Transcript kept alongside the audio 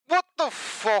the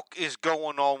fuck is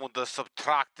going on with the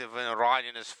subtractive and Ryan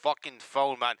and his fucking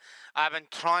phone, man? I've been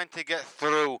trying to get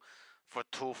through for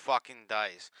 2 fucking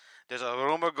days. There's a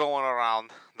rumor going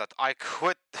around that I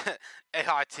quit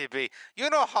AITB. You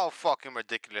know how fucking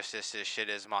ridiculous this shit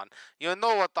is, man. You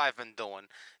know what I've been doing.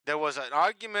 There was an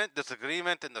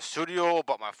disagreement in the studio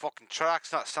about my fucking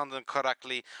tracks not sounding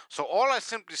correctly. So all I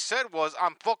simply said was,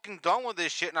 I'm fucking done with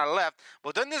this shit, and I left.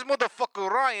 But then this motherfucker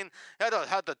Ryan had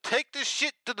to take this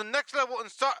shit to the next level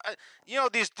and start,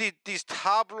 these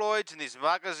tabloids and these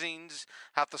magazines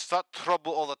have to start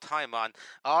trouble all the time, man.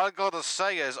 All I gotta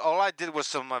say is, all I did was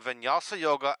some vinyasa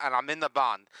yoga, and I'm in the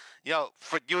band. You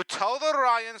tell the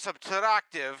Ryan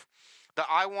Subtractive that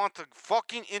I want to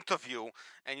fucking interview,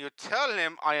 and you tell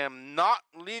him I am not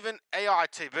leaving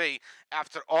AITB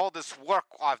after all this work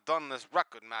I've done on this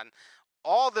record, man.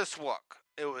 All this work.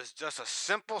 It was just a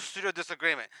simple studio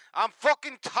disagreement. I'm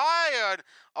fucking tired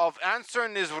of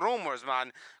answering these rumors,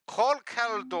 man. Call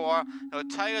Caldor. He'll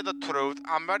tell you the truth.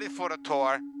 I'm ready for the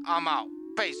tour. I'm out.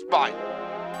 Peace. Bye.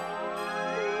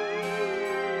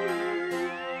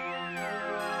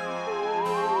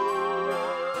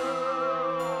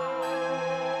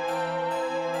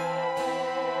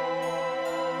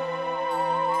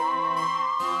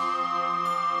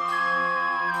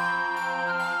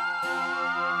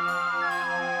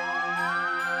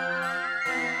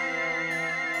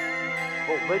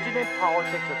 Religion and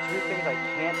politics are 2 things I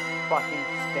can't fucking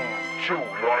stand. 2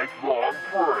 lifelong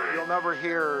friends. You'll never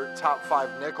hear top 5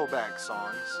 Nickelback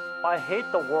songs. I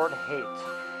hate the word hate.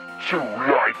 2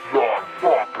 lifelong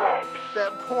fuck-ups.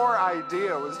 That poor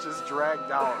idea was just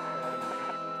dragged out.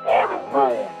 On a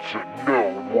road to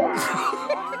nowhere.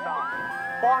 What the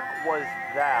fuck was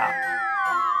that?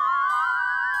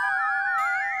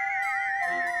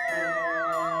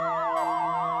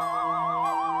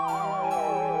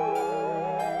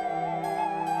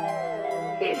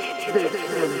 It's the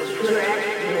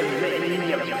subtractive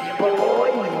of your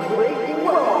boy, Rick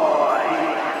Roy.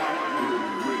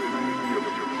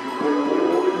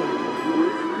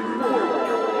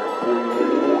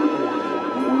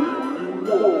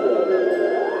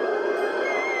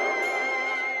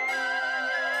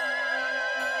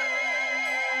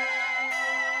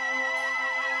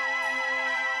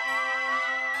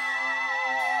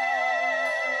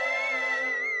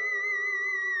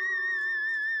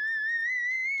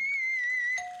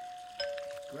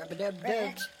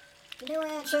 Rich, can you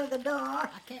answer the door?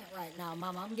 I can't right now,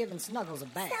 Mama. I'm giving Snuggles a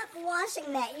bath. Stop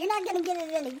washing that. You're not going to get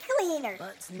it any cleaner.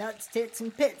 Butts, nuts, tits,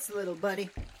 and pits, little buddy.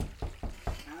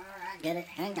 Alright, get it.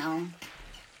 Hang on.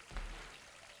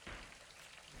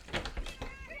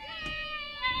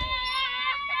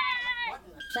 What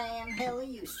in the Sam hell are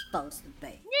you supposed to be?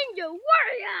 Ninja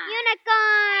Warrior!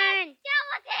 Unicorn!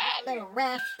 Skeleton! Little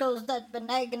rascals that's been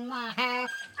egging my house.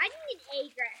 I need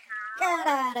acre house. Get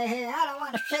out of here. I don't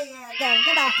want to see you again.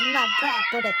 Get off my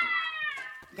property.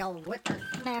 Yo,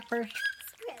 whippersnappers,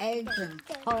 eggs, and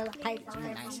toilet paper.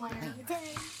 Nice and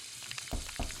clean.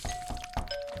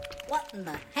 What in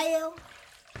the hell?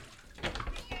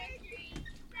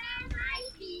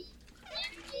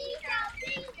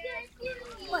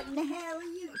 What in the hell are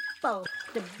you supposed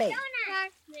to be?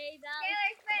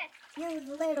 You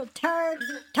little turds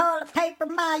that toilet paper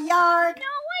my yard. No,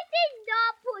 I did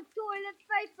not put toilet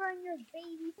paper in your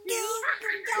baby food. You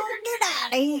don't get out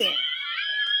of here.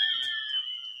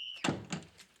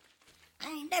 I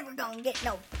ain't never gonna get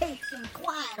no peace and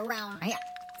quiet around here.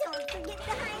 Don't forget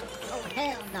behind me. Oh,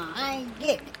 hell no, I ain't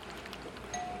getting it.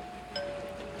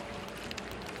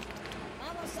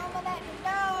 Mama, some of that to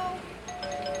go.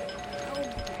 Oh,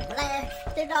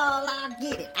 blast it all, I'll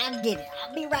get it. I'll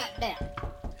be right down.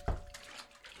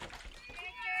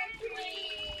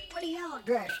 What are y'all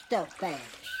dressed up as?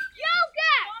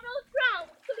 Yoga! Donald Trump!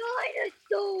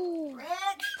 Dinosaur!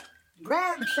 Rex,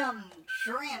 grab some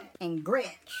shrimp and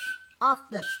grits off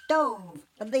the stove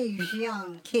for these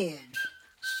young kids.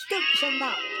 Scoop some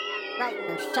up right in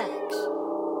their sacks.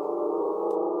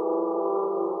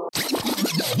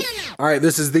 All right,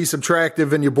 this is The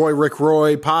Subtractive and your boy Rick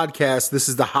Roy podcast. This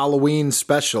is the Halloween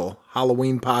special,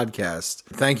 Halloween podcast.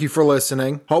 Thank you for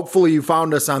listening. Hopefully you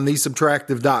found us on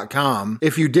thesubtractive.com.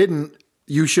 If you didn't,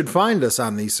 you should find us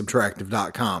on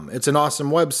thesubtractive.com. It's an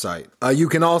awesome website. You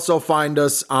can also find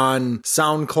us on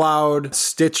SoundCloud,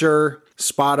 Stitcher,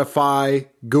 Spotify,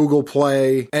 Google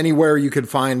Play, anywhere you could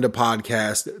find a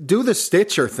podcast. Do the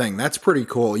Stitcher thing. That's pretty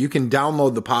cool. You can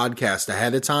download the podcast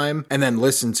ahead of time and then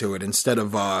listen to it instead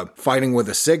of fighting with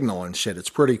a signal and shit. It's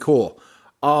pretty cool.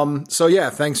 So yeah,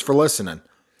 thanks for listening.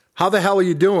 How the hell are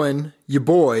you doing? Your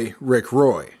boy, Rick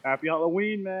Roy. Happy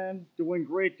Halloween, man. Doing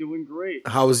great.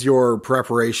 How's your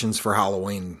preparations for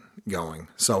Halloween going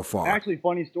so far? Actually,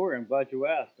 funny story. I'm glad you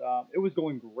asked. It was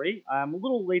going great. I'm a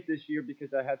little late this year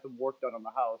because I had some work done on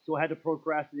the house, so I had to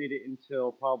procrastinate it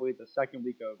until probably the second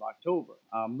week of October.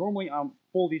 Normally, I'm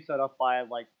fully set up by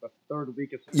like the third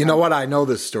week of September. You know what? I know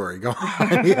this story. Go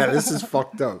on. Yeah, this is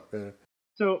fucked up. Yeah.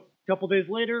 So a couple days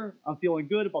later, I'm feeling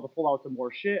good, about to pull out some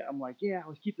more shit. I'm like, yeah,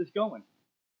 let's keep this going.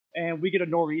 And we get a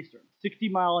nor'easter,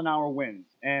 60-mile-an-hour winds,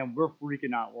 and we're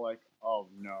freaking out. We're like, oh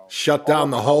no. Shut down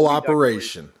the whole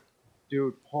operation.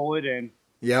 Dude, pull it in.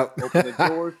 Yep. Open the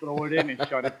doors, throw it in, and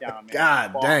shut it down, man.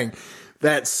 God dang.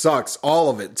 That sucks. All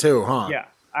of it, too, huh? Yeah.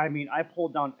 I mean, I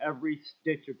pulled down every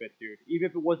stitch of it, dude. Even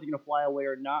if it wasn't going to fly away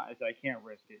or not, I said, I can't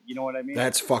risk it. You know what I mean?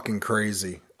 That's fucking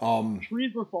crazy.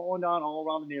 Trees were falling down all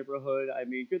around the neighborhood. I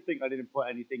mean, good thing I didn't put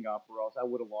anything up or else I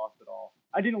would have lost it all.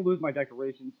 I didn't lose my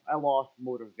decorations. I lost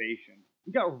motivation.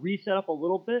 We got reset up a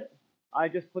little bit. I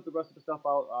just put the rest of the stuff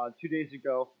out 2 days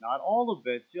ago. Not all of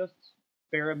it, just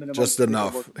bare minimum. Just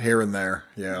enough here and there,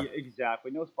 yeah.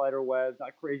 Exactly. No spider webs,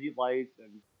 not crazy lights,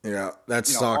 and yeah, that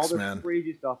sucks, all man. this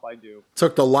crazy stuff I do.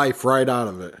 Took the life right out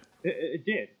of it. It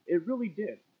did. It really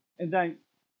did. And then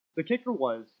the kicker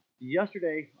was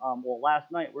yesterday.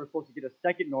 Last night we were supposed to get a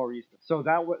second nor'easter. So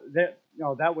that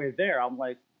way there, I'm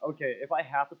like, okay, if I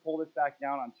have to pull this back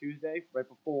down on Tuesday, right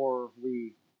before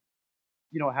we,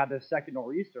 have this second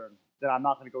nor'easter, then I'm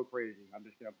not going to go crazy. I'm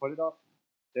just going to put it up.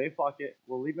 Say fuck it.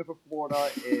 We're leaving for Florida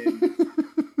in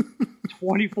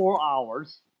 24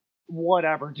 hours.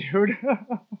 Whatever, dude.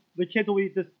 The kids will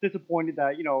be disappointed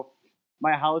that,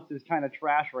 my house is kind of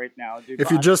trash right now, dude.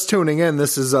 If you're just tuning in,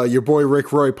 this is your boy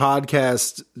Rick Roy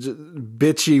podcast,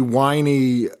 bitchy,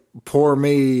 whiny, poor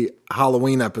me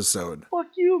Halloween episode. Fuck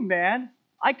you, man.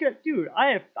 I'm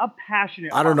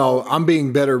passionate. I don't know. I'm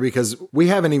being bitter because we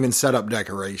haven't even set up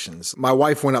decorations. My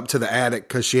wife went up to the attic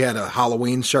because she had a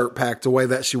Halloween shirt packed away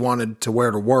that she wanted to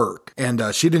wear to work. And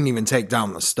she didn't even take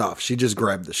down the stuff. She just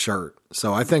grabbed the shirt.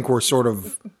 So I think we're sort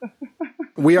of...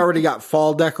 We already got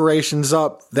fall decorations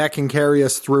up. That can carry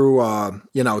us through,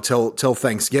 till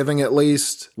Thanksgiving at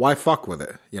least. Why fuck with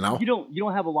it, You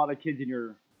don't have a lot of kids in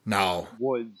your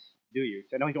woods, do you?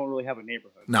 I know you don't really have a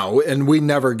neighborhood. No, and we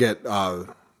never get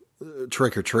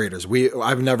trick-or-treaters.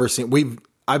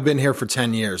 I've been here for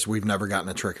 10 years. We've never gotten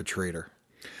a trick-or-treater.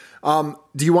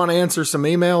 Do you want to answer some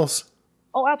emails?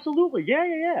 Oh, absolutely.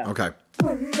 Yeah. Okay.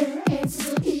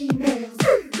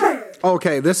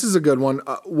 Okay, this is a good one.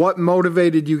 What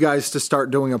motivated you guys to start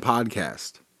doing a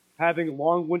podcast? Having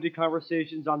long-winded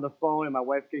conversations on the phone and my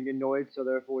wife getting annoyed, so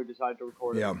therefore we decided to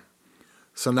record it. Yeah.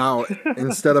 So now,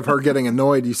 instead of her getting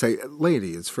annoyed, you say,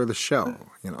 lady, it's for the show,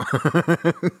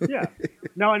 Yeah.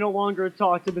 Now I no longer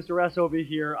talk to Mr. S over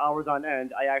here hours on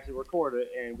end. I actually record it,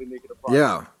 and we make it a product.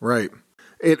 Yeah, right.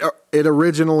 It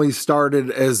originally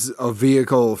started as a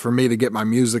vehicle for me to get my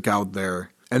music out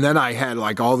there. And then I had,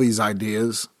 all these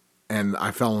ideas, and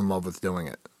I fell in love with doing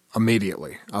it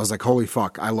immediately. I was like, holy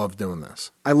fuck, I love doing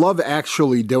this. I love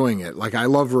actually doing it. I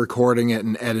love recording it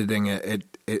and editing it.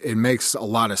 It makes a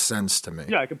lot of sense to me.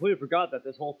 Yeah, I completely forgot that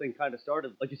this whole thing kind of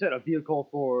started, like you said, a vehicle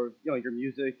for your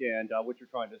music and what you're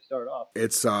trying to start off.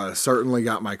 It's certainly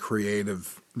got my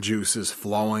creative juices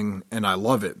flowing, and I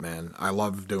love it, man. I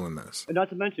love doing this. And not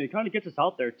to mention, it kind of gets us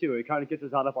out there, too. It kind of gets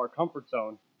us out of our comfort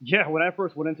zone. Yeah, when I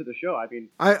first went into the show, I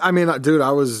mean, dude,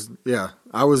 I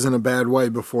was in a bad way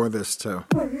before this, too.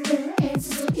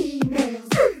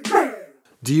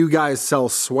 Do you guys sell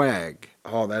swag?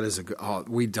 Oh, that is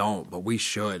we don't, but we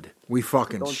should. We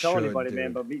fucking don't should. Don't tell anybody, dude.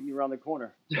 man, but meet me around the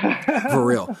corner. For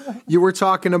real. You were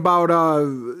talking about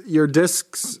your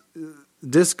disc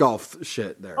golf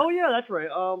shit there. Oh, yeah, that's right.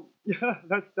 Yeah,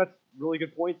 that's really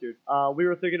good point, dude. We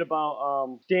were thinking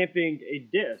about stamping a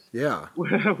disc. Yeah.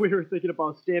 We were thinking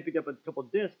about stamping up a couple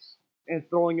discs and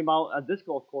throwing them out at disc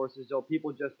golf courses so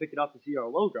people just pick it up to see our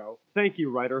logo. Thank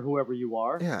you, writer, whoever you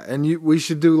are. Yeah, and we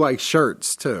should do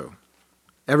shirts too.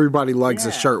 Everybody likes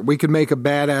a shirt. We could make a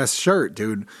badass shirt,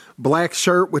 dude. Black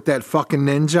shirt with that fucking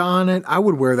ninja on it. I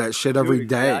would wear that shit every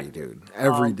day, dude.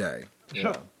 Every day.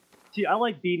 Yeah. See, I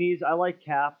like beanies. I like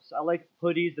caps. I like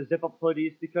hoodies, the zip-up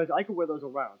hoodies, because I could wear those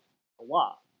around a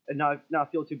lot and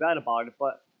not feel too bad about it.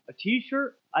 But a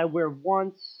T-shirt, I wear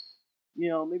once,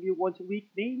 maybe once a week,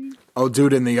 maybe. Oh,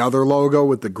 dude, and the other logo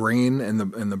with the green and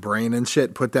the brain and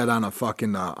shit, put that on a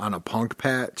fucking on a punk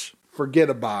patch. Forget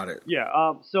about it.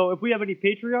 Yeah. So if we have any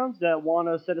Patreons that want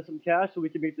to send us some cash so we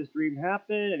can make this dream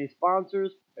happen, any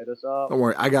sponsors, hit us up. Don't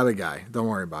worry. I got a guy. Don't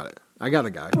worry about it. I got a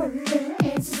guy.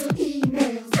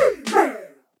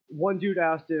 One dude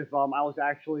asked if I was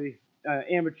actually an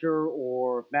amateur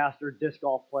or master disc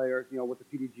golf player, with the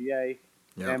PDGA.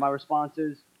 Yeah. And my response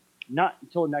is, not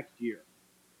until next year.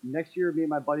 next year, me and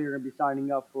my buddy are going to be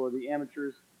signing up for the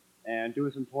amateurs and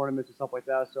doing some tournaments and stuff like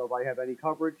that. So if I have any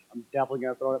coverage, I'm definitely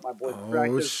going to throw it at my boy for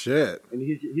practice. Oh, shit. And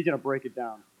he's going to break it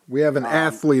down. We have an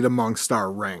athlete amongst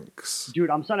our ranks.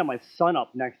 Dude, I'm signing my son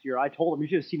up next year. I told him, you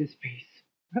should have seen his face.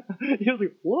 He was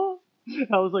like, what?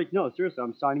 I was like, no, seriously,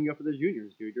 I'm signing you up for the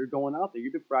juniors, dude. You're going out there.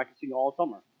 You've been practicing all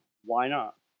summer. Why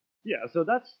not? Yeah, so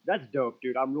that's dope,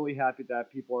 dude. I'm really happy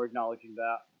that people are acknowledging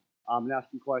that and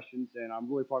asking questions, and I'm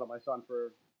really proud of my son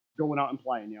for going out and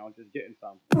playing, just getting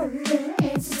some.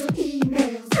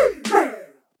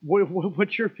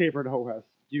 What's your favorite OS?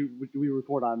 Do we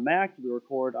record on Mac? Do we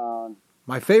record on...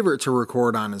 My favorite to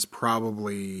record on is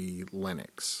probably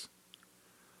Linux.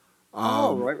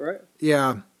 Right.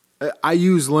 Yeah, I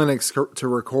use Linux to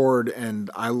record, and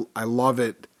I love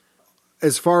it.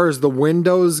 As far as the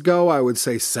Windows go, I would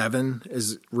say 7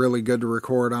 is really good to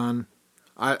record on.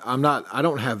 I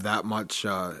don't have that much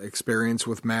experience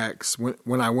with Macs.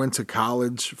 When I went to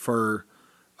college for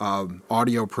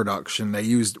audio production,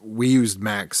 we used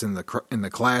Macs in the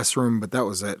classroom, but that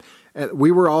was it. And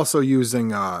we were also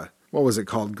using what was it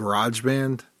called,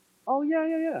 GarageBand? Oh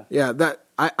yeah. Yeah, that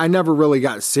I never really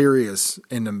got serious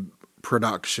into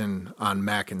production on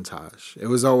Macintosh. It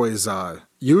was always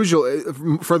usually,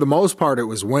 for the most part, it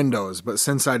was Windows. But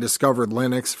since I discovered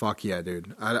Linux, fuck yeah,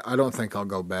 dude. I don't think I'll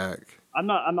go back. I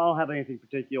don't have anything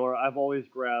particular. I've always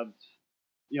grabbed,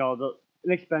 the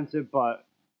inexpensive but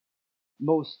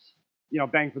most,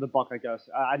 bang for the buck, I guess.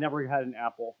 I never had an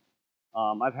Apple.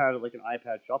 I've had like an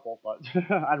iPad Shuffle, but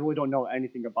I really don't know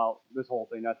anything about this whole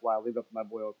thing. That's why I leave it for my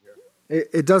boy over here.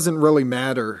 It doesn't really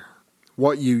matter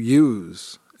what you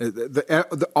use.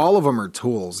 All of them are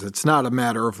tools. It's not a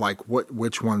matter of like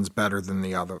which one's better than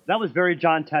the other. That was very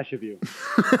John Tesh of you.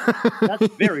 That's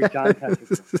very John Tesh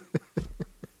of you.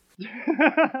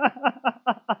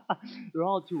 They're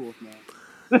all tools, man.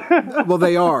 Well,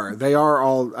 they are. They are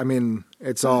all. I mean,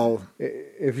 it's all.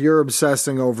 If you're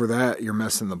obsessing over that, you're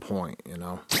missing the point,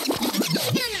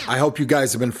 I hope you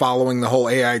guys have been following the whole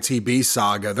AITB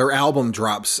saga. Their album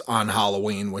drops on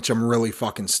Halloween, which I'm really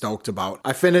fucking stoked about.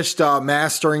 I finished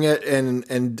mastering it,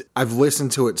 and I've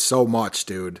listened to it so much,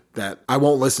 dude, that I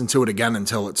won't listen to it again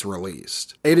until it's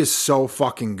released. It is so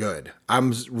fucking good.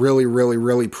 I'm really, really,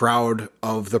 really proud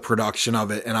of the production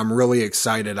of it, and I'm really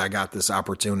excited I got this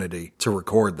opportunity to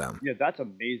record them. Yeah, that's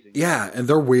amazing. Yeah, and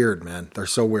they're weird, man. They're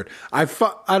so weird. I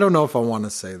don't know if I want to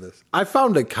say this. I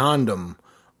found a condom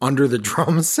under the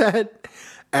drum set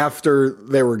after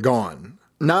they were gone.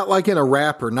 Not like in a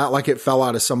wrapper, not like it fell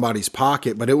out of somebody's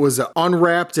pocket, but it was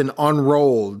unwrapped and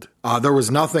unrolled. There was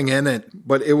nothing in it,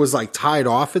 but it was like tied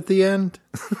off at the end.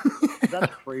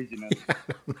 That's craziness. Yeah,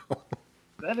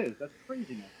 I don't know. That's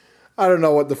craziness. I don't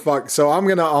know what the fuck. So I'm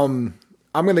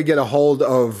gonna get a hold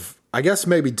of, I guess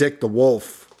maybe Dick the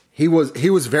Wolf. He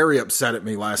was very upset at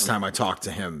me last time I talked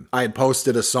to him. I had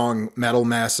posted a song, Metal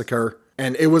Massacre,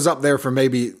 and it was up there for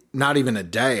maybe not even a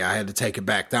day. I had to take it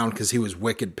back down because he was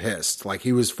wicked pissed. Like,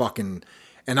 he was fucking...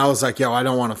 And I was like, yo, I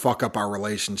don't want to fuck up our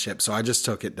relationship, so I just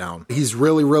took it down. He's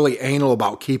really, really anal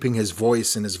about keeping his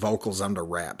voice and his vocals under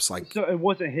wraps. Like, so it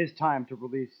wasn't his time to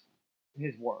release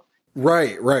his work.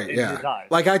 Right, yeah.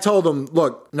 Like, I told him,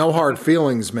 look, no hard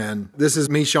feelings, man. This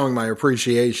is me showing my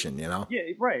appreciation, Yeah,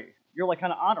 right. You're like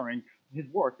kind of honoring his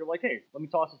work. You're like, hey, let me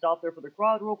toss this out there for the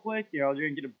crowd real quick. You're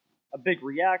going to get a big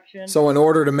reaction. So in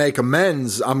order to make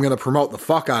amends, I'm going to promote the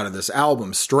fuck out of this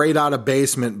album. Straight Outta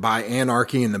Basement by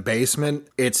Anarchy in the Basement.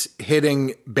 It's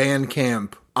hitting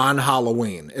Bandcamp on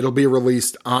Halloween. It'll be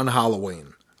released on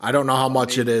Halloween. I don't know how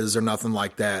much it is or nothing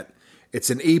like that. It's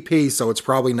an EP, so it's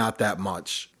probably not that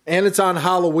much. And it's on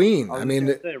Halloween. I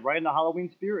mean, right in the Halloween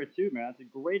spirit too, man. It's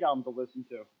a great album to listen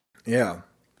to. Yeah.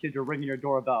 Kids are ringing your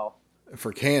doorbell.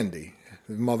 For candy.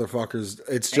 Motherfuckers,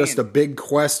 it's just a big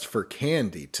quest for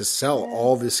candy, to sell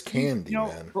all this candy,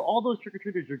 man. For all those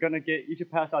trick-or-treaters you should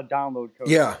pass out download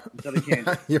codes instead of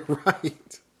candy. You're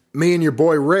right. Me and your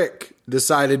boy Rick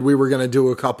decided we were going to do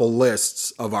a couple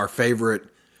lists of our favorite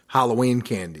Halloween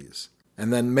candies.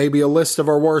 And then maybe a list of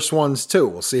our worst ones, too.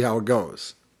 We'll see how it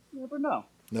goes. You never know.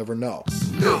 Never know.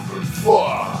 Number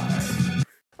 5.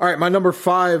 All right, my number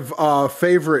 5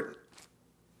 favorite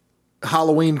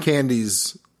Halloween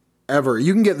candies ever.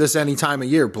 You can get this any time of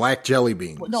year. Black jelly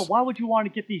beans. No, why would you want to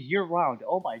get these year round?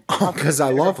 Oh my god. Because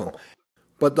I love them.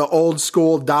 But the old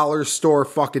school dollar store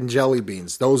fucking jelly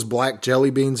beans. Those black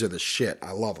jelly beans are the shit.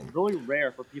 I love them. It's really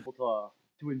rare for people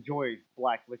to enjoy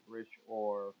black licorice,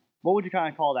 or what would you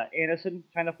kind of call that? Anison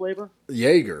kind of flavor?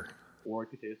 Jaeger. Or it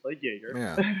could taste like Jaeger.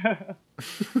 Yeah.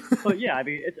 But yeah, I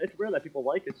mean, it's rare that people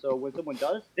like it. So when someone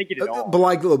does, they get it all. But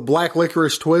like the black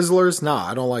licorice Twizzlers, nah,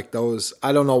 I don't like those.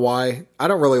 I don't know why. I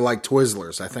don't really like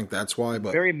Twizzlers. I think that's why.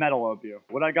 But Very metal of you.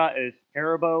 What I got is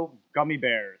Haribo gummy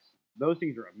bears. Those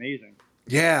things are amazing.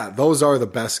 yeah, those are the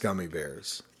best gummy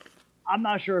bears. I'm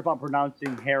not sure if I'm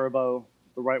pronouncing Haribo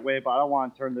the right way, but I don't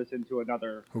want to turn this into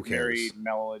another Who cares? Mary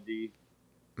Melody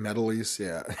Metalies,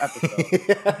 yeah. episode.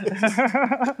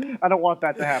 I don't want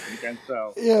that to happen again.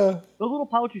 So Yeah. the little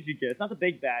pouches you get, it's not the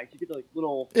big bags. You get the like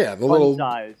little Yeah, the little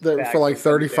size for like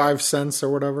 35 cents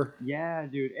or whatever. Yeah,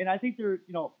 dude. And I think they're,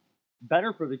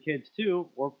 better for the kids too,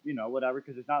 or, whatever,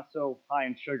 because it's not so high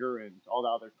in sugar and all the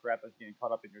other crap that's getting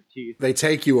caught up in your teeth. They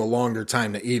take you a longer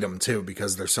time to eat them too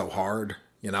because they're so hard,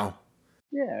 Yeah,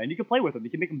 and you can play with them. You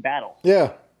can make them battle.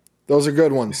 Yeah, those are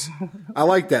good ones. I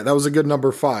like that. That was a good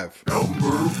number 5.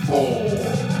 Number 4.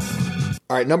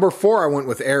 All right, number 4, I went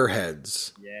with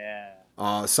Airheads.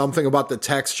 Yeah. Something about the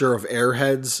texture of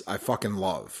Airheads, I fucking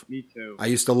love. Me too. I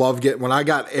used to love when I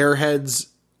got Airheads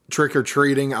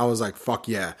trick-or-treating, I was like, fuck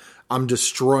yeah. I'm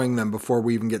destroying them before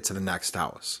we even get to the next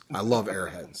house. I love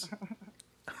Airheads.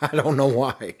 I don't know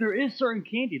why. There is certain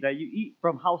candy that you eat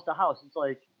from house to house. It's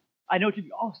like, I know what you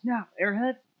oh, snap,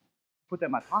 Airhead. Put that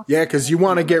in my pocket. Yeah, because you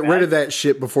want to get rid of that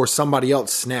shit before somebody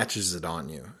else snatches it on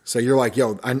you. So you're like,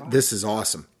 yo, this is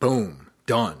awesome. Boom.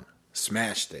 Done.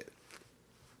 Smashed it.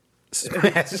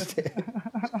 Smashed it.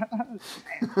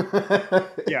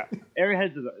 Yeah,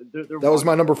 Airheads they're That was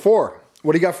my number 4.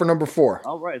 What do you got for number 4?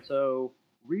 All right, so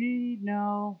read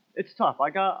now. It's tough. I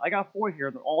got 4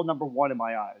 here. They're all number 1 in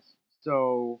my eyes.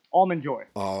 So Almond Joy.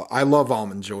 I love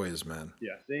Almond Joys, man.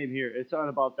 Yeah, same here. It's not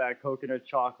about that coconut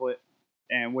chocolate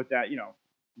and with that,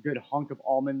 good hunk of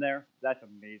almond there. That's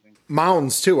amazing.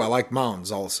 Mounds, too. I like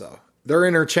Mounds also. They're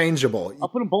interchangeable. I'll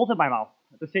put them both in my mouth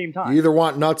at the same time. You either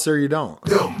want nuts or you don't.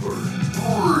 Number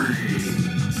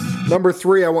 3. Number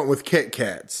 3, I went with Kit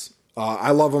Kats.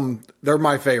 I love them. They're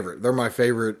my favorite. They're my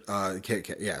favorite Kit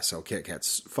Kat. Yeah, so Kit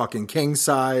Kats. Fucking king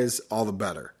size, all the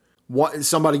better.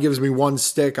 Somebody gives me one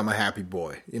stick, I'm a happy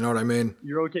boy. You know what I mean?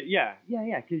 You're okay. Yeah.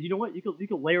 Because you know what? You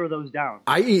can layer those down.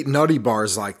 I eat Nutty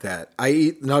Bars like that. I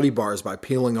eat Nutty Bars by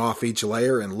peeling off each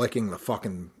layer and licking the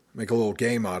fucking, make a little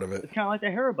game out of it. It's kind of like the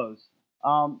Haribos.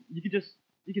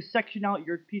 You can section out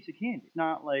your piece of candy. It's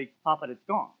not like pop it, it's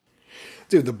gone.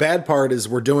 Dude, the bad part is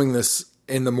we're doing this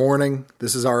in the morning.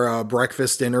 This is our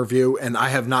breakfast interview, and I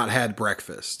have not had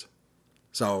breakfast.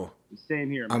 So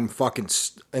same here, man. I'm fucking,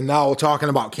 and now talking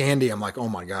about candy, I'm like, oh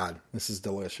my God, this is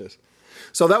delicious.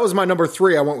 So that was my number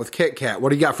 3. I went with Kit Kat. What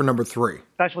do you got for number 3?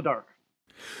 Special Dark.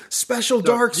 Special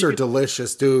Darks are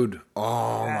delicious, dude.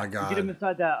 Oh my You God. get them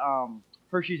inside that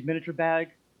Hershey's miniature bag.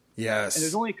 Yes. And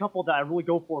there's only a couple that I really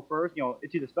go for first.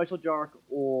 It's either Special Dark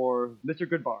or Mr.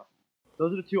 Goodbar.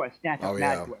 Those are the 2 I snatch up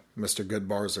mad quick. Mr. Good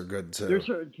Bars are good too. There's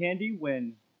certain candy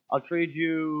when I'll trade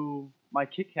you my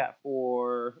Kit Kat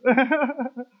for...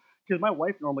 Because my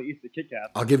wife normally eats the Kit Kat.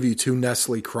 I'll give you 2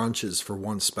 Nestle Crunches for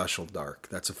 1 Special Dark.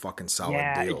 That's a fucking solid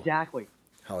deal. Yeah, exactly.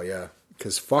 Hell yeah.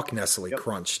 Because fuck Nestle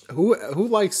Crunch. Who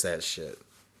likes that shit?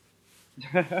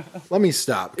 Let me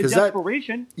stop. It's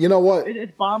desperation. You know what?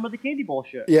 It's bottom of the candy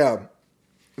bullshit. Yeah.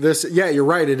 You're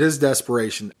right. It is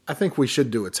desperation. I think we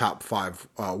should do a top 5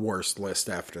 worst list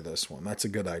after this one. That's a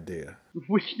good idea.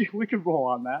 We could roll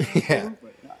on that. Yeah.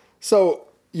 So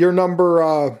your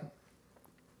number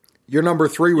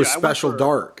 3 was Special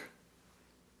Dark.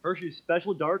 Hershey's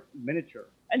Special Dark miniature.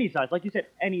 Any size. Like you said,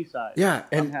 any size. Yeah.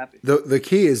 And I'm happy. the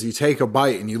key is you take a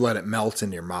bite and you let it melt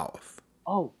in your mouth.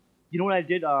 Oh, you know what I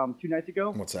did 2 nights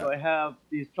ago? What's that? So I have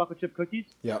these chocolate chip cookies.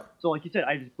 Yeah. So like you said,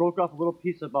 I just broke off a little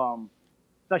piece of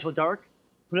Special Dark,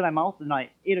 put it in my mouth, and I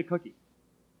ate a cookie.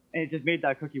 And it just made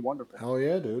that cookie wonderful. Hell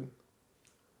yeah, dude.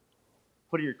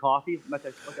 Put it in your coffee, let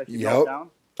that shit melt down.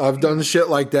 I've done shit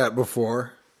like that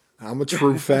before. I'm a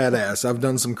true fat ass. I've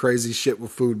done some crazy shit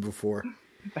with food before.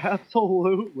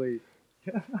 Absolutely.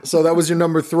 So that was your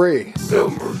number 3.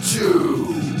 Number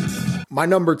 2. My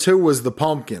number 2 was the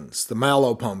pumpkins, the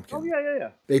mallow pumpkin. Oh,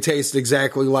 yeah. They taste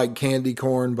exactly like candy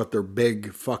corn, but they're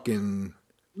big fucking...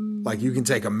 Like, you can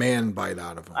take a man bite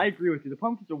out of them. I agree with you. The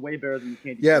pumpkins are way better than the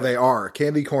candy corn. Yeah, they are.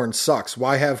 Candy corn sucks.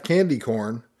 Why have candy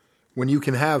corn when you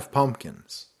can have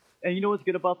pumpkins? And you know what's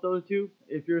good about those two?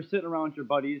 If you're sitting around with your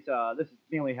buddies, this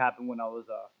mainly happened when I was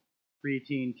a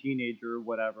preteen, teenager,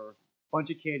 whatever.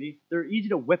 Bunch of candy. They're easy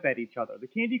to whip at each other. The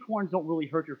candy corns don't really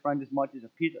hurt your friend as much as a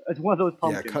piece. As one of those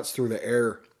pumpkins. Yeah, it cuts through the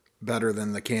air better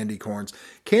than the candy corns.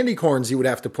 Candy corns you would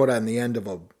have to put on the end of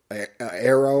a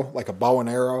arrow, like a bow and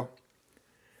arrow.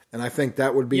 And I think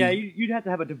that would be... Yeah, you'd have to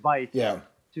have a device. Yeah.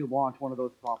 to launch one of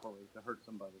those properly to hurt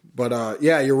somebody. But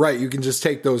yeah, you're right. You can just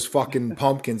take those fucking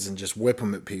pumpkins and just whip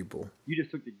them at people. You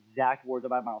just took the exact words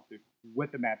out of my mouth, dude.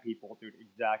 Whip them at people, dude.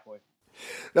 Exactly.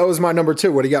 That was my number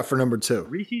 2. What do you got for number 2?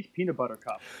 Reese's Peanut Butter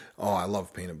Cup. Oh, I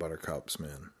love peanut butter cups,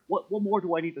 man. What more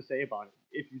do I need to say about it?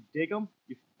 If you dig them,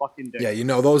 you fucking dig them. Yeah, you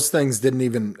know, those things didn't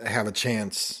even have a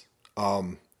chance.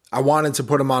 I wanted to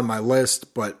put them on my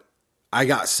list, but I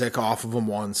got sick off of them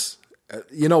once.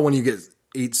 You know, when you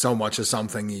eat so much of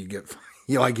something, you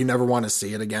never want to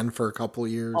see it again for a couple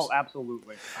of years. Oh,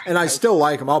 absolutely. And I still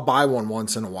like them. I'll buy one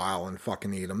once in a while and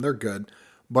fucking eat them. They're good.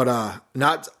 But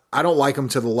I don't like them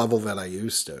to the level that I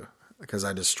used to because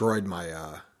I destroyed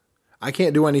my, I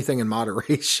can't do anything in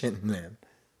moderation, man.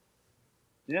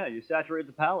 Yeah, you saturate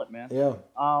the palate, man. Yeah.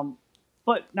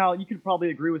 But now you could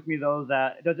probably agree with me though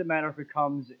that it doesn't matter if it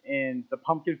comes in the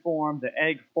pumpkin form, the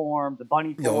egg form, the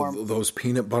bunny form. Those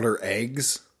peanut butter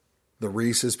eggs, the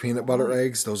Reese's peanut butter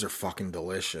eggs, those are fucking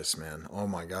delicious, man. Oh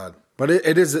my God. But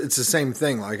it's the same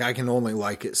thing. Like I can only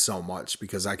like it so much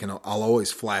because I'll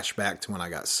always flash back to when I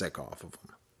got sick off of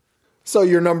them. So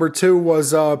your number 2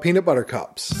 was peanut butter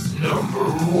cups. Number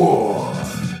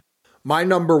 1. My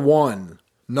number 1.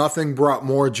 Nothing brought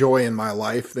more joy in my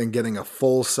life than getting a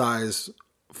full-size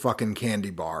fucking candy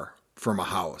bar from a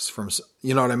house.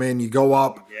 You know what I mean? You go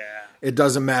up, It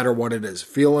doesn't matter what it is.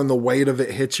 Feeling the weight of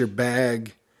it hit your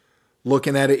bag,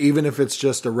 looking at it, even if it's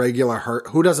just a regular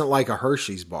who doesn't like a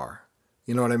Hershey's bar?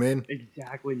 You know what I mean?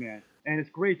 Exactly, man. And it's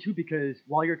great, too, because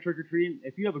while you're trick-or-treating,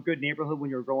 if you have a good neighborhood when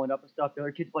you're growing up and stuff, the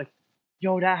other kids are like,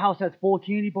 yo, that house has full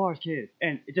candy bars, kid.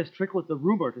 And it just trickles, the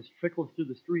rumor just trickles through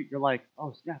the street. You're like,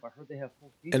 oh, snap, I heard they have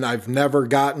full candy. And I've never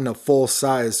gotten a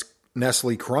full-size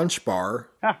Nestle Crunch bar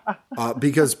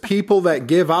because people that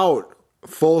give out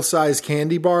full-size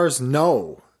candy bars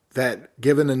know that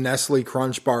giving a Nestle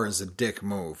Crunch bar is a dick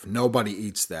move. Nobody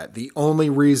eats that. The only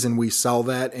reason we sell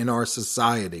that in our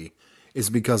society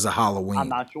is because of Halloween. I'm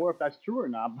not sure if that's true or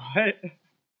not, but...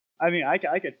 I mean, I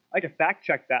could fact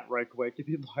check that right quick if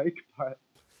you'd like, but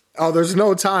oh, there's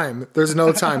no time.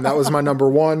 That was my number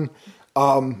 1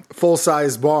 full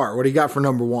size bar. What do you got for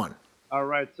number 1? All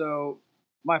right, so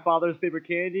my father's favorite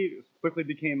candy quickly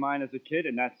became mine as a kid,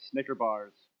 and that's Snicker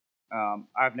bars.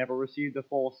 I've never received a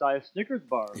full size Snickers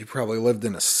bar. You probably lived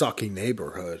in a sucky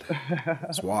neighborhood.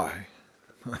 That's why.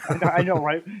 I know,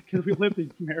 right? Because we lived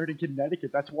in Meriden,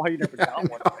 Connecticut. That's why you never got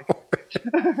one. Right?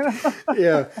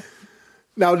 Yeah.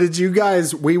 Now, did you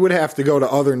guys, we would have to go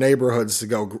to other neighborhoods to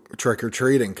go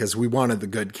trick-or-treating because we wanted the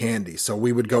good candy. So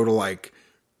we would go to like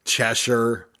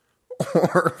Cheshire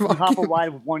or you hop a ride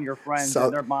with one of your friends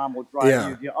and their mom will drive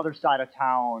you the other side of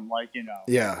town, like, you know.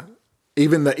 Yeah.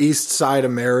 Even the east side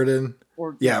of Meriden.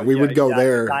 We would go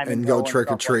there and go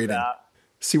trick-or-treating. Like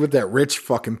see what that rich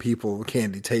fucking people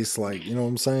candy tastes like. You know what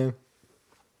I'm saying?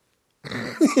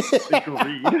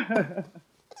 Agreed.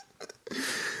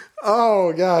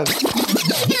 Oh, God.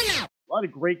 A lot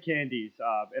of great candies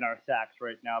in our sacks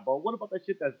right now, but what about that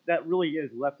shit that really is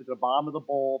left at the bottom of the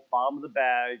bowl, bottom of the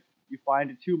bag? You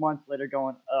find it 2 months later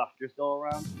going, ugh, you're still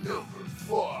around? Number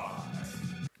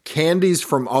 5. Candies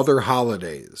from other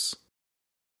holidays.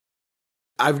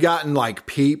 I've gotten like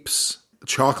Peeps,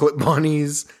 chocolate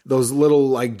bunnies, those little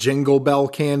like Jingle Bell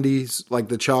candies, like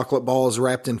the chocolate balls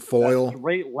wrapped in foil. That's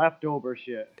great leftover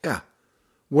shit. Yeah.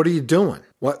 What are you doing?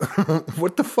 What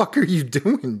the fuck are you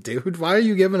doing, dude? Why are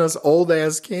you giving us old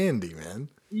ass candy, man?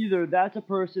 Either that's a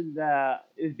person that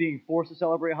is being forced to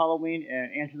celebrate Halloween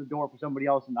and answer the door for somebody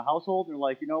else in the household, and they're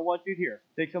like, you know what, dude, here,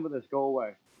 take some of this, go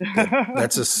away.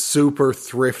 That's a super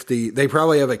thrifty. They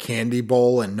probably have a candy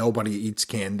bowl and nobody eats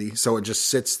candy, so it just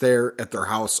sits there at their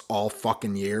house all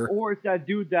fucking year. Or it's that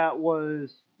dude that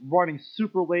was running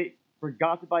super late,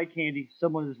 forgot to buy candy.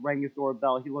 Someone just rang his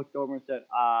doorbell. He looked over and said,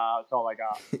 that's all I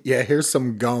got. Yeah, here's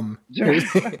some gum.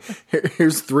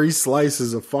 Here's 3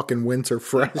 slices of fucking Winter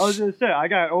Fresh. I was going to say, I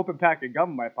got an open pack of gum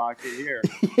in my pocket here.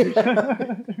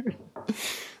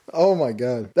 Oh my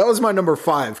God. That was my number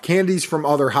 5. Candies from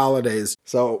other holidays.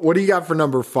 So what do you got for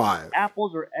number 5?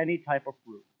 Apples or any type of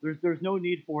fruit. There's no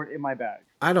need for it in my bag.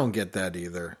 I don't get that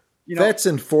either. You know, that's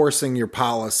enforcing your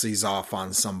policies off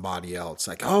on somebody else.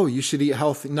 Like, oh, you should eat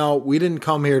healthy. No, we didn't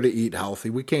come here to eat healthy.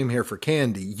 We came here for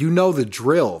candy. You know the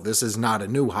drill. This is not a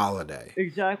new holiday.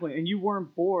 Exactly. And you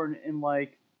weren't born in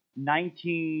like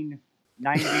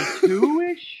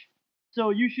 1992-ish. So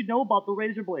you should know about the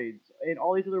razor blades and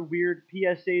all these other weird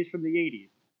PSAs from the 80s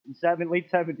and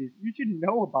late 70s. You should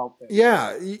know about them.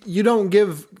 Yeah. You don't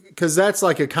give, because that's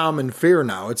like a common fear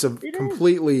now. It's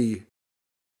completely...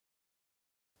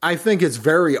 I think it's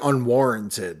very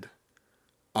unwarranted.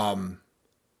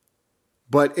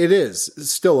 But it is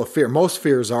still a fear. Most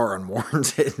fears are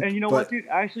unwarranted. And you know what, dude?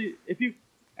 Actually, if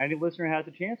any listener has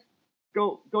a chance,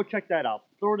 go check that out.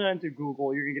 Throw that into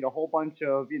Google. You're gonna get a whole bunch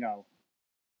of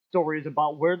stories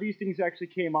about where these things actually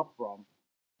came up from,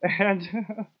 and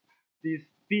these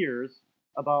fears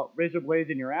about razor blades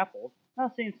in your apples.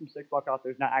 Not saying some sick fuck out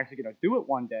there is not actually gonna do it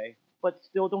one day, but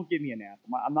still, don't give me an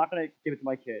apple. I'm not gonna give it to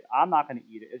my kid. I'm not gonna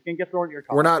eat it. It's gonna get thrown in your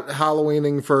car. We're not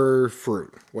Halloweening for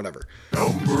fruit. Whatever.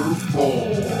 Number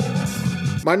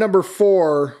 4. My number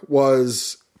 4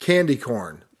 was candy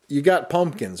corn. You got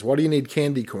pumpkins. What do you need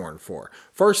candy corn for?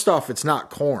 First off, it's not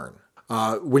corn.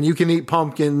 When you can eat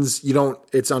pumpkins,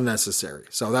 it's unnecessary.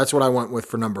 So that's what I went with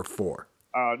for number 4.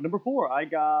 Number 4, I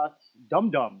got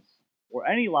Dum Dums or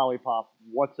any lollipop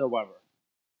whatsoever.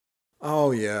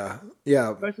 Oh, yeah.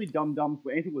 Yeah. Especially Dum Dums,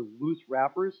 with anything with loose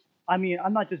wrappers. I mean,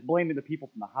 I'm not just blaming the people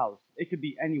from the house. It could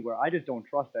be anywhere. I just don't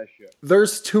trust that shit.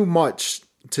 There's too much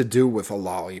to do with a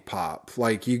lollipop.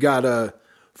 Like, you gotta...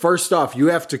 First off, you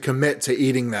have to commit to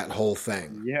eating that whole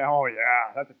thing. Yeah, oh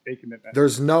yeah. That's a big commitment.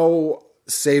 There's no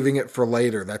saving it for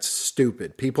later. That's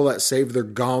stupid. People that save their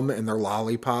gum and their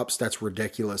lollipops, that's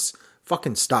ridiculous.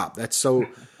 Fucking stop. That's so...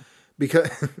 Because,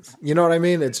 you know what I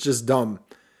mean? It's just dumb.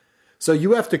 So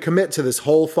you have to commit to this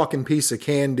whole fucking piece of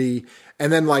candy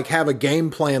and then like have a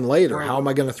game plan later. How am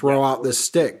I going to throw out this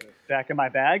stick? Back in my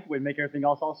bag would make everything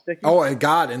else all sticky. Oh, and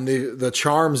God, and the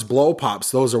Charms blow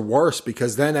pops, those are worse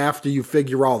because then after you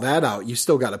figure all that out, you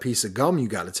still got a piece of gum you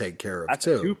got to take care of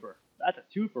too. That's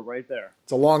a twofer right there.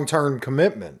 It's a long-term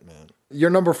commitment, man. Your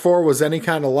number 4 was any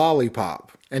kind of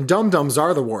lollipop. And Dum Dums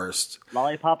are the worst.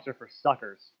 Lollipops are for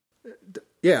suckers.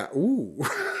 Yeah, ooh.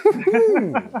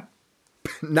 Ooh.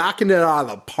 Knocking it out of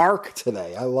the park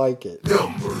today. I like it.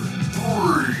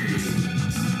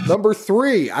 Number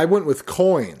 3, I went with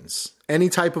coins. Any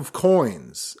type of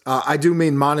coins. I do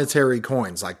mean monetary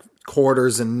coins, like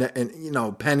quarters and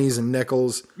pennies and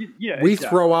nickels. Yeah, we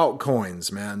throw out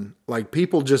coins, man. Like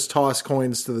people just toss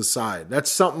coins to the side.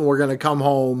 That's something we're going to come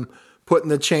home, put in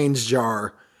the change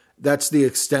jar. That's the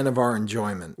extent of our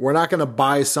enjoyment. We're not going to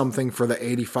buy something for the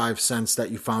 85 cents that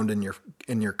you found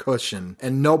in your cushion,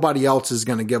 and nobody else is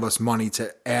going to give us money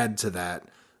to add to that.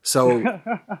 So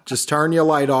just turn your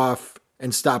light off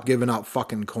and stop giving out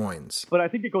fucking coins. But I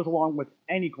think it goes along with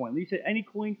any coin. You said any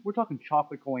coin, we're talking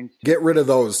chocolate coins too. Get rid of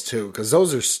those too, because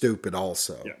those are stupid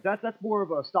also. Yeah. That's more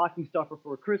of a stocking stuffer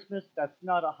for Christmas. That's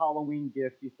not a Halloween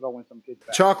gift you throw in some kid's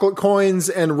bag. Chocolate coins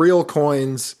and real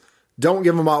coins, don't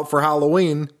give them out for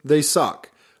Halloween. They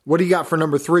suck. What do you got for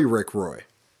number 3, Rick Roy?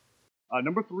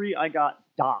 Number 3, I got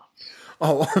dots.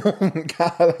 Oh,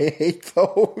 God, I hate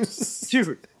those.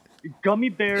 Dude, gummy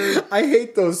bears. I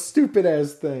hate those stupid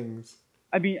ass things.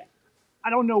 I mean, I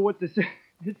don't know what this is.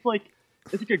 It's like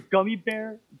a gummy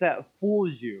bear that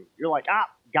fools you. You're like,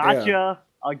 gotcha. Yeah.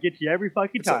 I'll get you every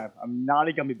fucking time. I'm not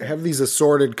a gummy bear. Have these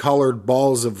assorted colored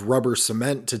balls of rubber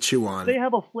cement to chew on. They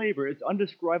have a flavor. It's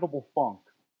undescribable funk.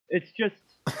 It's just...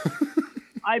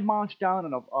 I munched down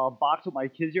on a box with my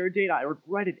kids the other day, and I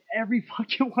regretted every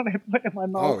fucking one I put in my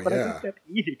mouth, but I just kept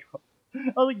eating them.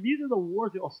 I was like, these are the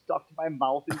worst. They all stuck to my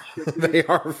mouth and shit. They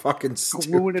are fucking stupid.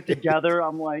 Gluing it together.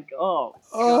 I'm like, oh.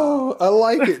 Oh, I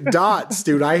like it. Dots,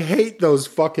 dude. I hate those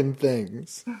fucking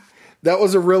things. That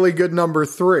was a really good number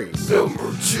 3.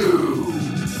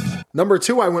 Number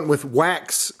 2, I went with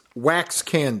wax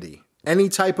candy. Any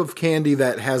type of candy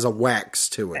that has a wax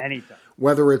to it. Anything.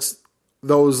 Whether it's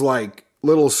those like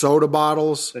little soda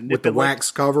bottles with the wax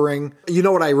covering. You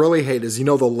know what I really hate is, the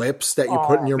lips that you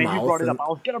put in your mouth. You brought it up. I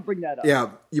was going to bring that up.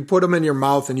 Yeah, you put them in your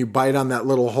mouth and you bite on that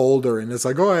little holder and it's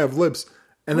like, oh, I have lips.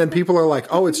 And then people are like,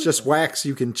 oh, it's just wax.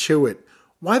 You can chew it.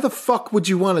 Why the fuck would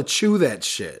you want to chew that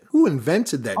shit? Who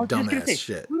invented that dumbass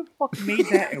shit? Who the fuck made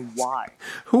that and why?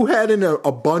 Who had an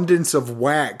abundance of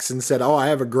wax and said, oh, I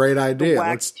have a great idea. The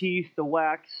wax teeth, the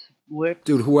wax lips.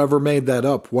 Dude, whoever made that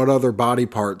up, what other body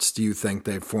parts do you think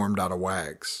they formed out of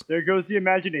wax? There goes the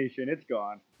imagination. It's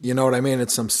gone. You know what I mean?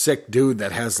 It's some sick dude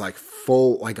that has like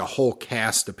a whole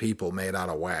cast of people made out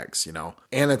of wax,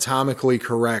 Anatomically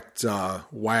correct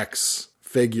wax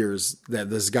figures that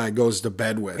this guy goes to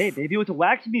bed with. Hey, maybe it was a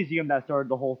wax museum that started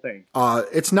the whole thing.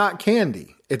 It's not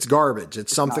candy. It's garbage.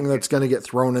 It's something that's going to get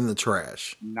thrown in the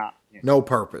trash. Not candy. No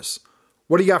purpose.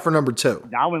 What do you got for number 2?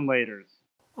 Now and laters.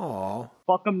 Aw.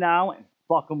 Fuck them now and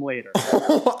fuck them later.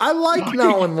 I like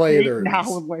now and later.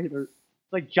 Now and later.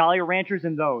 It's like Jolly Ranchers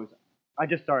and those. I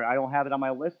just started. I don't have it on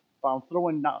my list, but I'm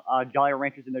throwing Jolly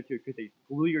Ranchers in there too because they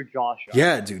glue your jaw shut.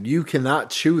 Yeah, dude, you cannot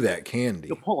chew that candy.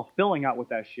 You'll pull a filling out with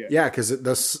that shit. Yeah, because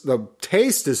the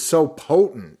taste is so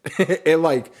potent. It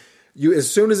like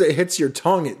as soon as it hits your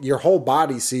tongue, your whole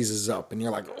body seizes up, and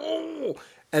you're like, oh.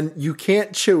 and you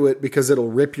can't chew it because it'll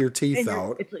rip your teeth And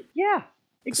out. it's like, yeah.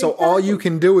 So all you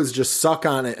can do is just suck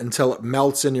on it until it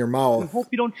melts in your And mouth, hope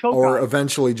you don't choke or on it.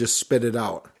 eventually just spit it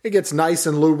out. It gets nice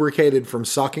and lubricated from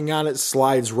sucking on it,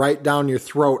 slides right down your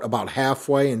throat about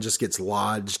halfway, and just gets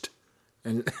lodged.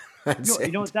 And that's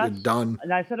You know, it. that's You're done.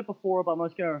 And I said it before, but I'm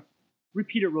just gonna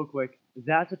repeat it real quick.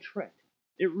 That's a trick.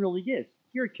 It really is.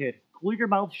 Here, kid, glue your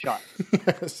mouth shut.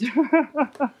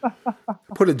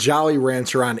 Put a Jolly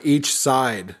Rancher on each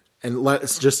side and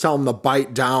let's just tell them to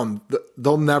bite down.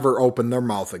 They'll never open their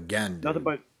mouth again. Dude. Nothing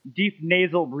but deep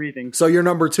nasal breathing. So your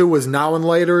number 2 was Now and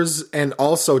Laters and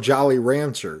also Jolly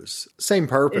Ranchers. Same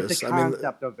purpose. It's the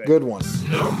concept of it. Good one.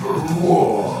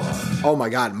 Oh my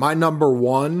God. My number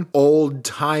 1, old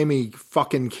timey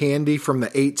fucking candy from the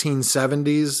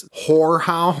 1870s.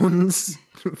 Whorehounds.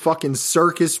 Fucking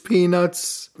circus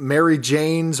peanuts, Mary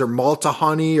Jane's or Malta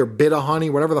Honey or Bit of Honey,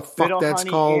 whatever the fuck that's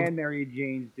Honey called. And Mary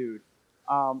Jane's, dude.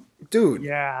 Dude.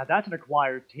 Yeah, that's an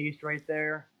acquired taste right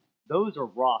there. Those are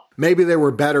rough. Maybe they were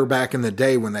better back in the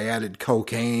day when they added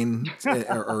cocaine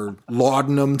or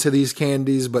laudanum to these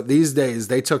candies, but these days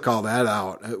they took all that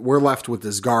out. We're left with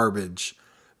this garbage.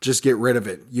 Just get rid of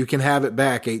it. You can have it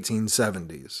back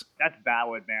 1870s. That's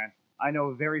valid, man. I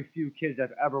know very few kids that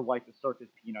have ever liked the circus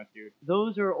peanut, dude.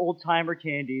 Those are old-timer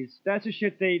candies. That's the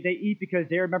shit they eat because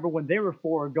they remember when they were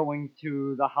 4 going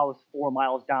to the house 4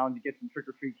 miles down to get some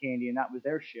trick-or-treat candy, and that was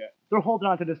their shit. They're holding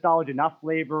on to nostalgia, not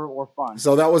flavor or fun.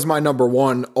 So that was my number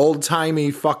 1.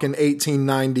 Old-timey fucking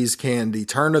 1890s candy.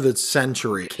 Turn of the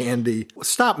century candy.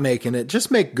 Stop making it. Just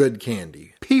make good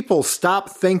candy. People, stop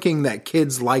thinking that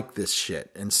kids like this shit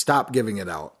and stop giving it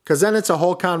out. Because then it's a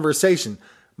whole conversation.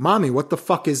 Mommy, what the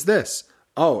fuck is this?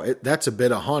 Oh, that's a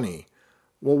bit of honey.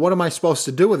 Well, what am I supposed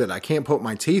to do with it? I can't put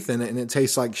my teeth in it and it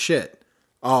tastes like shit.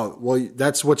 Oh, well,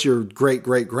 that's what your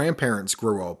great-great-grandparents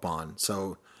grew up on.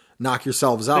 So knock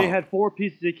yourselves out. They had 4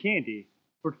 pieces of candy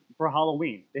for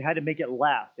Halloween. They had to make it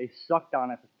last. They sucked on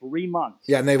it for 3 months.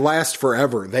 Yeah, and they last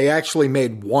forever. They actually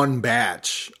made one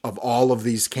batch of all of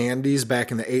these candies back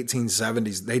in the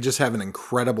 1870s. They just have an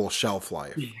incredible shelf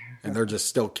life. And they're just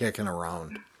still kicking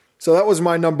around. So that was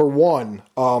my number 1,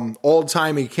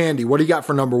 old-timey candy. What do you got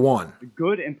for number 1?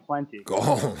 Good and plenty.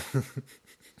 Oh.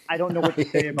 I don't know what to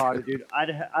say about it, dude.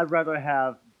 I'd rather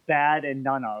have bad and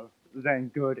none of than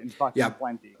good and fucking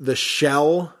plenty. The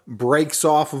shell breaks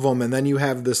off of them, and then you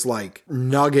have this, like,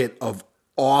 nugget of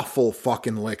awful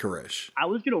fucking licorice. I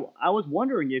was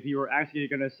wondering if you were actually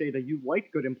gonna say that you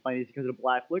liked good and plenty because of the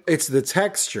black licorice. It's the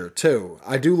texture too.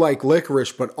 I do like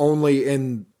licorice, but only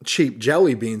in cheap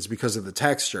jelly beans because of the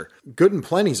texture. Good and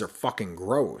plenties are fucking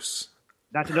gross.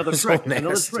 That's another So trick. Another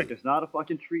nasty. trick. It's not a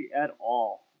fucking treat at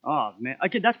all. Oh man,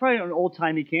 again, that's probably an old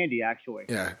timey candy actually.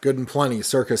 Yeah, good and plenty,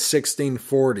 circa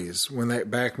 1640s when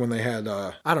they had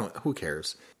who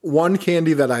cares. One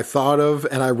candy that I thought of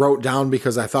and I wrote down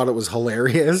because I thought it was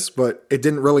hilarious, but it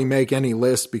didn't really make any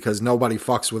list because nobody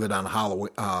fucks with it on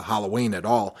Halloween at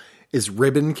all, is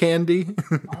ribbon candy.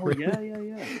 Oh yeah.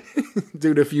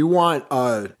 Dude, if you want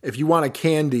a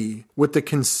candy with the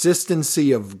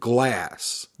consistency of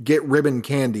glass, get ribbon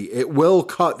candy. It will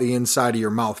cut the inside of your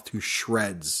mouth to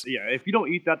shreds. Yeah, if you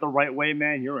don't eat that the right way,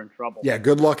 man, you're in trouble. Yeah,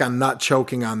 good luck on not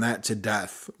choking on that to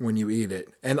death when you eat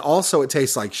it. And also, it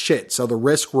tastes like shit. So the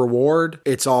risk reward,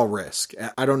 it's all risk.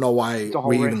 I don't know why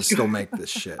we even still make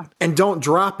this shit. And don't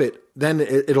drop it. Then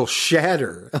it'll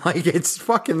shatter. Like, it's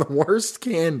fucking the worst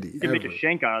candy. You can make a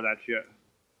shank out of that shit.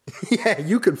 Yeah,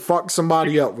 you could fuck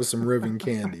somebody up with some ribbon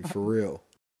candy, for real.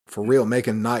 For real, make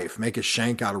a knife, make a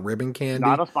shank out of ribbon candy.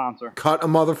 Not a sponsor. Cut a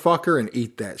motherfucker and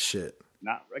eat that shit.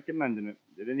 Not recommending it.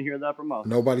 They didn't hear that from us.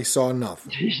 Nobody saw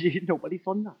nothing. Nobody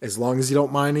saw nothing. As long as you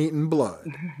don't mind eating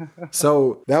blood.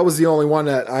 So that was the only one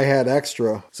that I had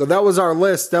extra. So that was our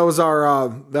list. That was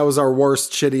our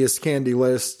worst, shittiest candy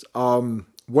list.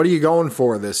 What are you going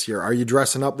for this year? Are you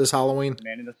dressing up this Halloween?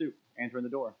 Man in the suit. Answering the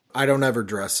door. I don't ever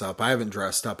dress up. I haven't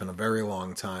dressed up in a very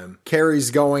long time.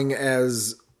 Carrie's going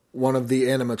as one of the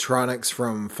animatronics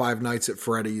from Five Nights at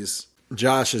Freddy's.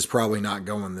 Josh is probably not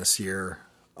going this year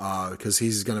because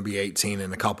he's going to be 18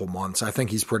 in a couple months. I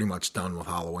think he's pretty much done with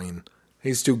Halloween.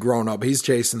 He's too grown up. He's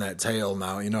chasing that tail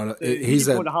now. You know, he's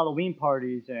going to Halloween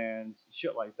parties and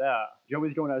shit like that.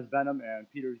 Joey's going as Venom and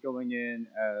Peter's going in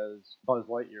as Buzz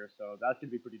Lightyear. So that's going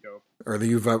to be pretty dope.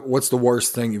 What's the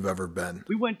worst thing you've ever been?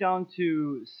 We went down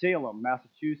to Salem,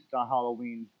 Massachusetts on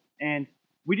Halloween, and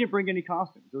we didn't bring any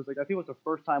costumes. It was like, I think it was the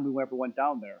first time we ever went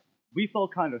down there. We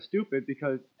felt kind of stupid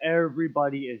because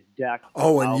everybody is decked.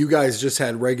 Oh, and you guys just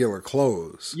had regular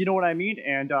clothes. You know what I mean?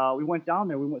 And we went down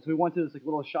there. We went to this like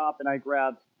little shop, and I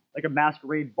grabbed like a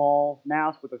masquerade ball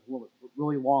mask with like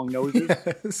really long noses,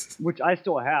 Yes. which I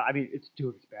still have. I mean, it's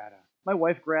badass. My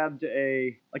wife grabbed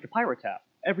a pirate hat.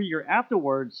 Every year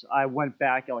afterwards, I went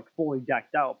back and like fully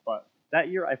decked out, but that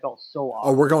year I felt so Oh,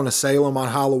 awesome. we're going to Salem on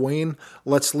Halloween.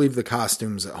 Let's leave the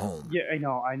costumes at home. Yeah,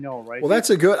 I know, right? Well, that's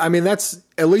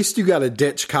at least you got a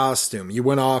ditch costume. You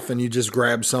went off and you just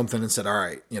grabbed something and said, all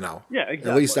right, Yeah, exactly.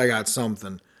 at least I got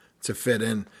something to fit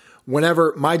in.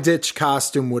 Whenever my ditch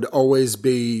costume would always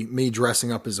be me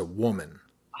dressing up as a woman.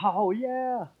 Oh,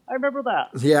 yeah. I remember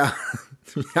that. Yeah.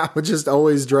 I would just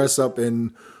always dress up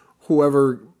in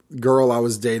whoever girl I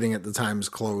was dating at the time's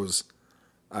clothes.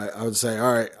 I would say,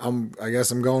 all right, I guess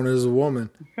I'm going as a woman.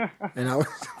 And I would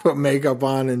put makeup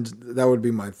on, and that would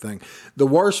be my thing. The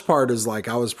worst part is, like,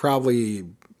 I was probably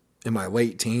in my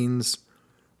late teens,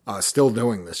 still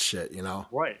doing this shit, you know?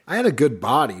 Right. I had a good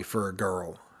body for a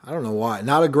girl. I don't know why.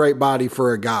 Not a great body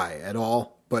for a guy at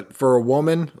all. But for a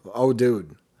woman, oh,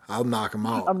 dude, I'll knock him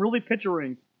out. I'm really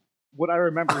picturing what I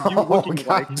remember you looking God,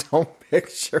 like. don't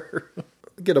picture.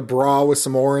 Get a bra with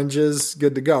some oranges,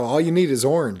 good to go. All you need is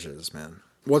oranges, man.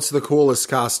 What's the coolest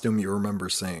costume you remember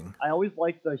seeing? I always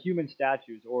liked the human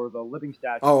statues or the living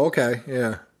statues. Oh, okay,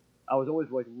 yeah. I was always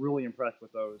like really impressed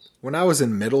with those. When I was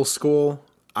in middle school,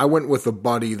 I went with a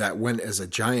buddy that went as a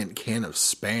giant can of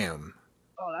Spam.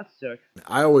 Oh, that's sick.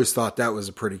 I always thought that was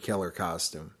a pretty killer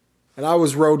costume. And I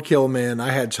was roadkill, man. I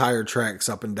had tire tracks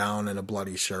up and down and a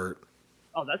bloody shirt.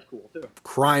 Oh, that's cool too.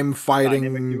 Crime Dynamic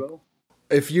fighting. duo.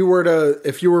 If you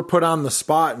were put on the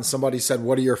spot and somebody said,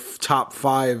 what are your top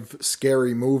 5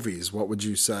 scary movies? What would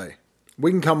you say?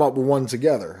 We can come up with one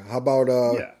together. How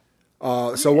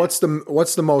about, so what's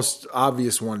the most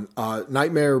obvious one?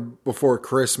 Nightmare Before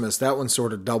Christmas. That one's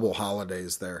sort of double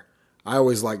holidays there. I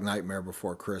always like Nightmare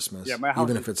Before Christmas. Yeah, my house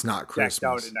even is if it's not decked Christmas.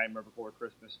 out in Nightmare Before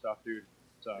Christmas stuff, dude.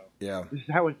 So Yeah.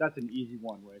 that's an easy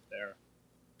one right there.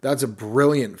 That's a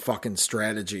brilliant fucking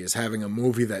strategy, is having a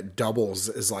movie that doubles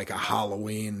as like a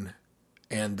Halloween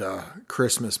and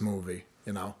Christmas movie,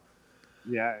 you know?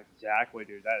 Yeah, exactly,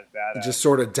 dude. That is badass. Just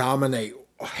sort of dominate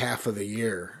half of the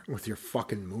year with your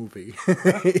fucking movie.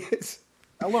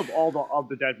 I love all of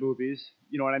the Dead movies.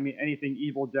 You know what I mean? Anything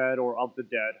Evil Dead or Of the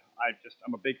Dead.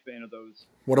 I'm a big fan of those.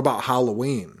 What about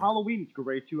Halloween? Halloween's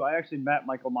great too. I actually met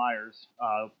Michael Myers.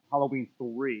 Halloween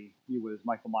 3, he was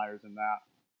Michael Myers in that.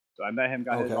 So I met him,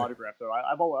 got his autograph. So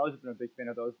I've always been a big fan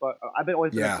of those. But I've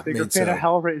always been a bigger fan of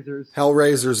Hellraisers.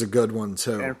 Hellraiser's a good one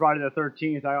too. And Friday the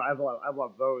 13th, I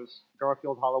love those.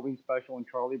 Garfield Halloween Special and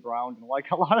Charlie Brown, and like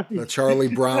a lot of these. The Charlie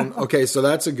Brown. Okay, so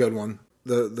that's a good one.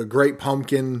 The Great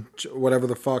Pumpkin, whatever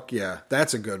the fuck. Yeah,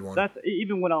 that's a good one. That's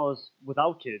even when I was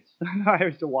without kids. I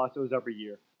used to watch those every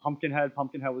year. Pumpkinhead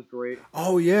was great.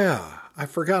 Oh yeah, I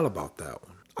forgot about that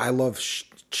one. I love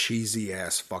cheesy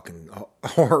ass fucking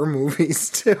horror movies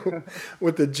too,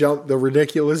 with the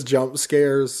ridiculous jump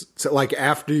scares. So, like,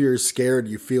 after you're scared,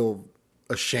 you feel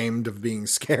ashamed of being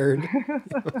scared.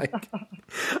 Like,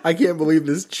 I can't believe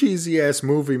this cheesy ass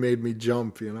movie made me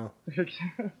jump. You know.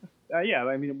 Yeah,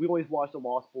 I mean, we always watch The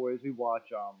Lost Boys. We watch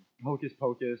Hocus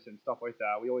Pocus and stuff like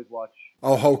that. We always watch...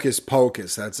 Oh, Hocus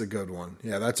Pocus. That's a good one.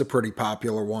 Yeah, that's a pretty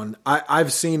popular one.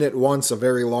 I've seen it once a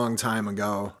very long time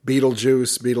ago.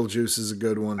 Beetlejuice is a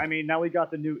good one. I mean, now we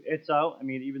got the new It's out. I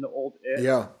mean, even the old It.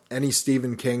 Yeah, any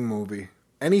Stephen King movie.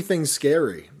 Anything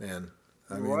scary, man.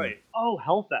 I mean, right. Oh,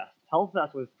 Hellfest.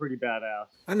 Hellfest was pretty badass.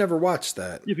 I never watched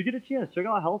that. If you get a chance, check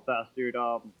out Hellfest, dude.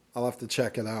 I'll have to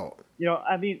check it out. You know,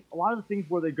 I mean, a lot of the things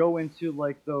where they go into,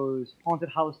 like, those haunted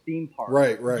house theme parks.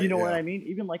 Right. You know what I mean?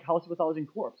 Even, like, House of a Thousand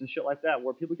Corpses and shit like that,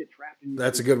 where people get trapped in...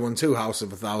 That's a good one, too, House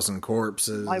of a Thousand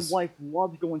Corpses. My wife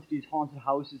loves going to these haunted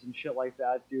houses and shit like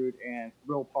that, dude, and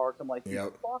thrill parks. I'm like,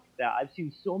 fuck that. I've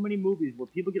seen so many movies where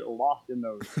people get lost in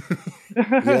those.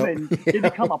 And they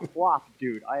become a prop,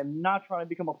 dude. I am not trying to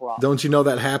become a prop. Don't you know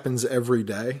that happens every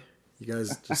day? You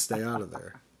guys just stay out of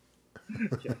there.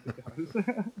 Yes, it does.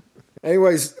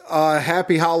 Anyways,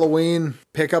 happy Halloween.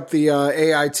 Pick up the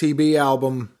AITB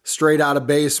album, Straight Outta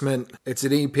Basement. It's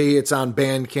an EP. It's on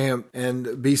Bandcamp.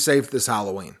 And be safe this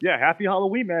Halloween. Yeah, happy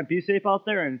Halloween, man. Be safe out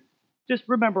there. And just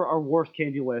remember our worst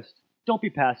candy list. Don't be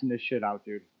passing this shit out,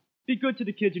 dude. Be good to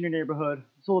the kids in your neighborhood,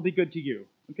 so it'll be good to you.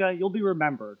 Okay? You'll be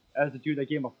remembered as the dude that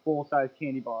gave him a full-size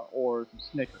candy bar or some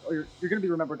Snickers. Or you're going to be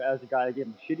remembered as the guy that gave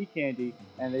him shitty candy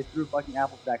and they threw fucking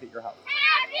apples back at your house.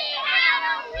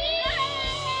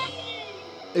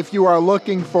 If you are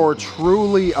looking for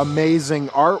truly amazing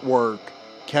artwork,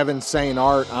 Kevin Sane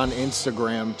Art on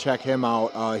Instagram, check him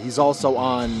out. He's also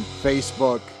on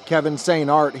Facebook. Kevin Sane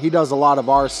Art, he does a lot of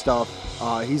our stuff.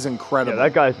 He's incredible. Yeah,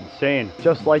 that guy's insane.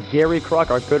 Just like Gary Kruk,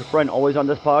 our good friend, always on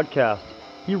this podcast.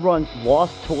 he runs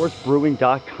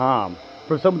LostTouristBrewing.com.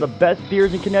 For some of the best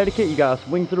beers in Connecticut, you gotta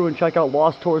swing through and check out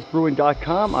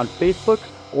LostTouristBrewing.com on Facebook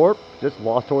or just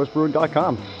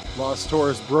LostTouristBrewing.com. Lost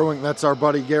Tourist Brewing, that's our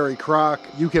buddy Gary Kroc.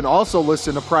 You can also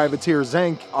listen to Privateers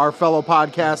Inc., our fellow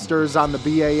podcasters on the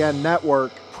BAN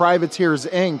network. Privateers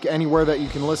Inc., anywhere that you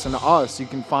can listen to us, you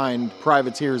can find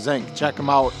Privateers Inc. Check them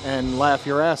out and laugh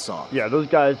your ass off. Yeah, those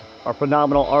guys are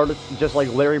phenomenal artists, just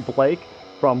like Larry Blake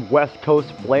from West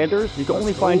Coast Flanders. You can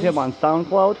only find him on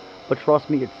SoundCloud, but trust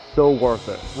me, it's so worth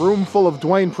it. Room Full of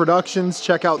Dwayne Productions.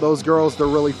 Check out those girls. They're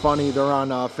really funny. They're on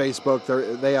Facebook.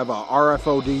 They have a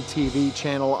RFOD TV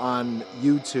channel on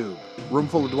YouTube. Room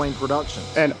Full of Dwayne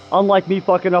Productions. And unlike me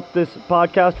fucking up this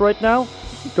podcast right now,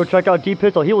 go check out D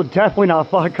Pistol. He will definitely not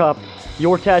fuck up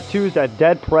your tattoos at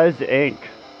Dead Prez Inc.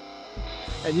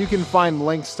 And you can find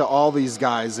links to all these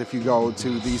guys if you go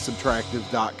to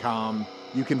thesubtractive.com.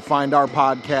 You can find our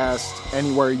podcast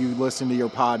anywhere you listen to your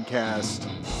podcast.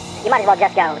 You might as well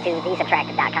just go to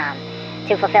thesubtractive.com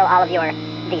to fulfill all of your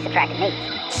desubtractive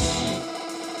needs.